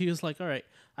too, because he was like, all right,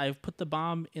 I've put the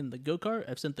bomb in the go-kart,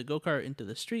 I've sent the go-kart into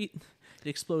the street, it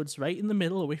explodes right in the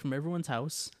middle away from everyone's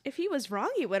house. If he was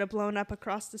wrong, he would have blown up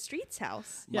across the street's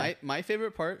house. Yeah. My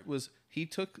favorite part was he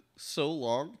took so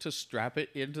long to strap it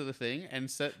into the thing and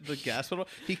set the gas pedal.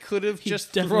 He could have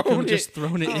just definitely thrown could've it. just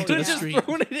thrown it Oh, into yeah. the Just street.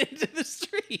 thrown it into the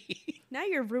street. Now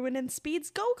you're ruining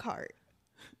Speed's go-kart.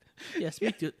 Yes,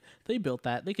 they built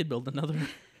that. They could build another.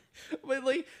 But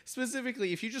like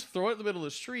specifically, if you just throw it in the middle of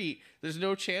the street, there's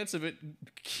no chance of it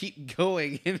keep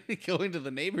going and going to the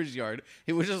neighbor's yard.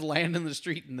 It would just land in the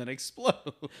street and then explode.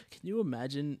 Can you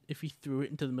imagine if he threw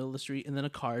it into the middle of the street and then a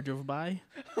car drove by?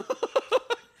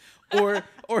 Or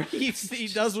he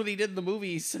does what he did in the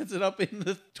movie. He sets it up in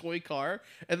the toy car,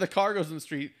 and the car goes in the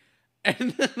street,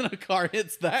 and then a car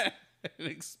hits that and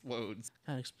explodes.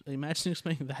 Imagine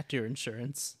explaining that to your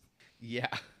insurance. Yeah.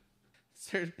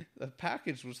 Sir, the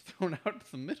package was thrown out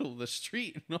to the middle of the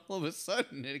street, and all of a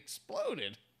sudden it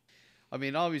exploded. I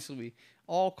mean, obviously,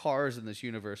 all cars in this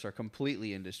universe are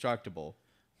completely indestructible.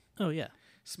 Oh, yeah.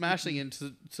 Smashing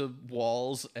into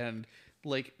walls and,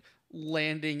 like,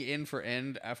 landing in for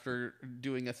end after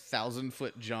doing a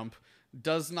 1,000-foot jump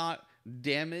does not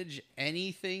damage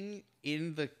anything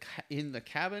in the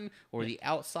cabin or the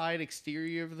outside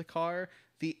exterior of the car.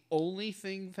 The only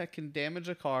thing that can damage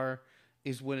a car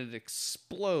is when it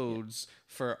explodes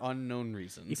for unknown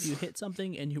reasons. If you hit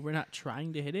something and you were not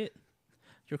trying to hit it,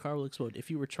 your car will explode.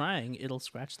 If you were trying, it'll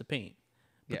scratch the paint.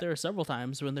 But there are several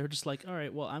times when they're just like, all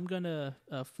right, well, I'm going to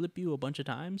flip you a bunch of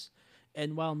times.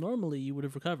 And while normally you would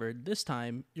have recovered, this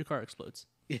time your car explodes.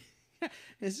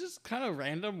 It's just kind of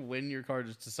random when your car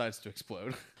just decides to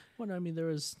explode. Well, no, I mean, there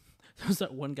was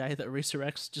that one guy that Racer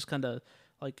X just kind of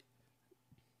like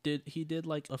did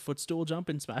like a footstool jump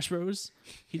in Smash Bros.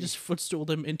 He just footstooled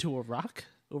him into a rock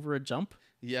over a jump.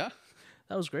 Yeah.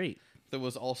 That was great. There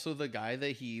was also the guy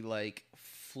that he like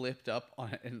flipped up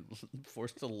on and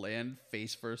forced to land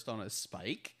face first on a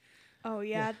spike. Oh,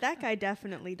 yeah, that guy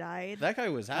definitely died. That guy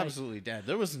was absolutely dead.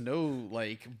 There was no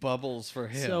like bubbles for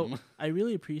him. So I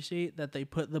really appreciate that they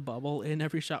put the bubble in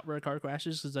every shot where a car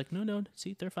crashes. It's like, no,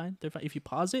 see, they're fine. They're fine. If you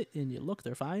pause it and you look,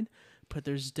 they're fine. But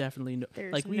there's definitely no...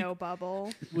 There's no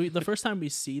bubble. The first time we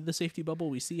see the safety bubble,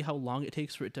 we see how long it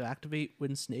takes for it to activate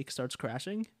when Snake starts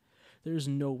crashing. There's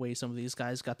no way some of these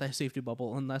guys got that safety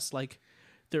bubble unless like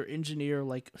their engineer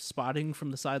like spotting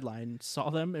from the sideline saw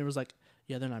them and was like,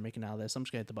 yeah, they're not making out of this. I'm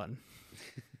just going to hit the button.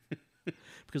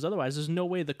 Because otherwise, there's no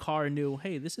way the car knew,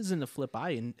 hey, this isn't a flip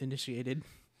I initiated.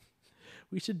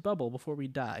 We should bubble before we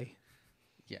die.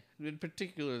 Yeah, in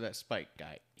particular that Spike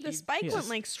guy. The spike yes. went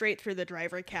like straight through the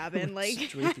driver cabin. Like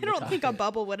Straight I through the don't think a cockpit.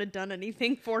 bubble would have done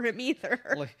anything for him either.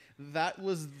 Like that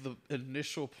was the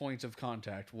initial point of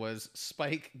contact was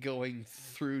Spike going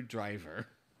through driver.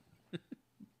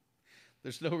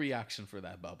 There's no reaction for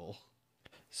that bubble.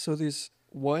 So there's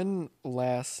one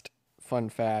last fun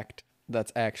fact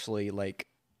that's actually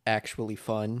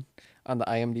fun on the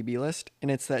IMDb list, and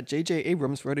it's that J.J.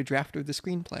 Abrams wrote a draft of the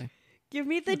screenplay. Give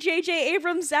me the J.J.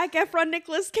 Abrams, Zac Efron,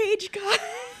 Nicolas Cage cut.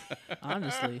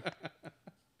 Honestly,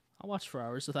 I'll watch 4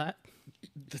 hours of that.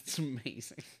 That's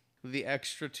amazing. The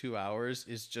extra 2 hours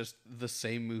is just the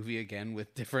same movie again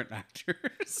with different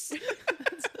actors.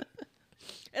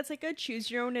 It's like a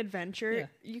choose your own adventure. Yeah.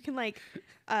 You can like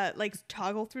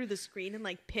toggle through the screen and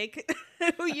like pick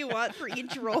who you want for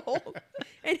each role,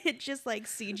 and it just like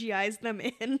CGI's them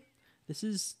in. This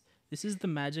is the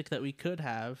magic that we could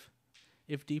have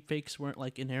if deepfakes weren't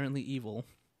like inherently evil.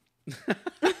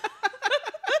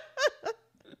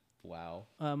 Wow.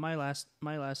 My last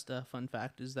fun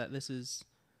fact is that this is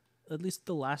at least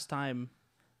the last time.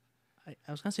 I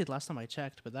was gonna say the last time I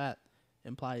checked, but that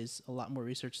implies a lot more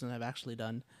research than I've actually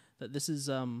done. That this is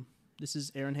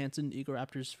Aaron Hansen,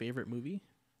 Egoraptor's favorite movie.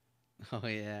 Oh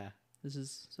yeah. So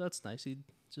that's nice. He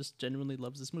just genuinely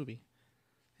loves this movie.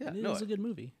 Yeah, And it no, is a good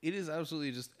movie. it is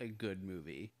absolutely just a good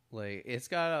movie. Like it's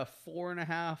got a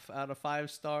 4.5 out of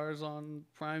 5 stars on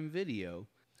Prime Video.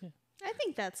 I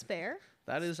think that's fair.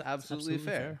 That is absolutely,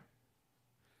 Absolutely fair.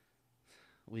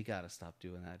 We gotta stop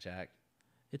doing that, Jack.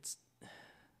 It's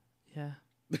yeah.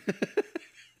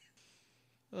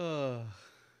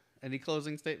 Any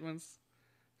closing statements?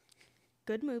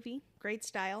 Good movie, great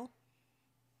style.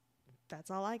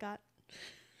 That's all I got.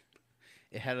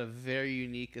 It had a very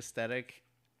unique aesthetic,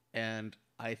 and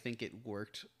I think it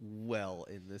worked well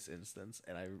in this instance,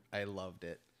 and I loved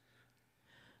it.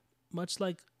 Much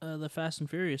like the Fast and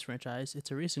Furious franchise,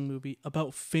 it's a racing movie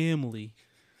about family.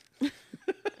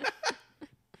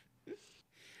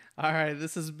 All right,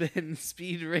 this has been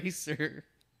Speed Racer.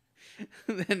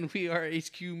 Then we are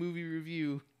HQ Movie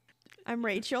Review. I'm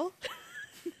Rachel.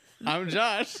 I'm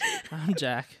Josh. I'm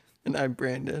Jack. And I'm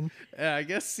Brandon. I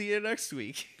guess see you next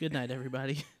week. Good night,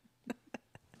 everybody.